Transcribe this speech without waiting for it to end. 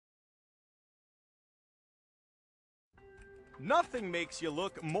Nothing makes you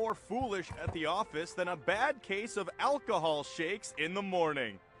look more foolish at the office than a bad case of alcohol shakes in the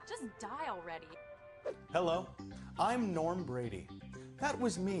morning. Just die already. Hello, I'm Norm Brady. That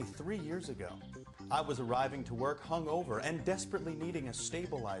was me 3 years ago. I was arriving to work hungover and desperately needing a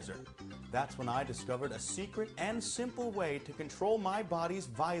stabilizer. That's when I discovered a secret and simple way to control my body's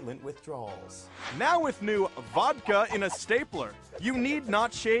violent withdrawals. Now with new Vodka in a Stapler, you need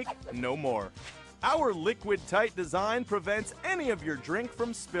not shake no more. Our liquid-tight design prevents any of your drink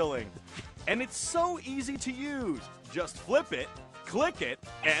from spilling. And it's so easy to use. Just flip it, click it,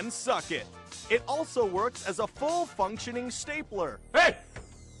 and suck it. It also works as a full-functioning stapler. Hey!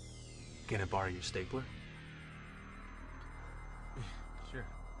 Can I borrow your stapler? Sure.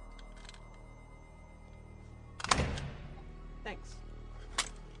 Thanks.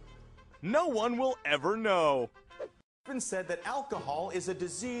 No one will ever know. It's been said that alcohol is a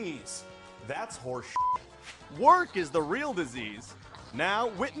disease. That's horse. Work is the real disease. Now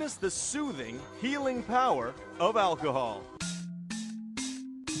witness the soothing, healing power of alcohol.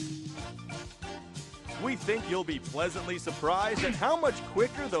 We think you'll be pleasantly surprised at how much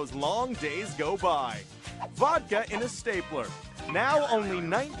quicker those long days go by. Vodka in a Stapler. Now only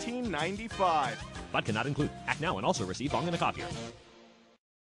 $19.95. Vodka not included. Act now and also receive bong in a copier.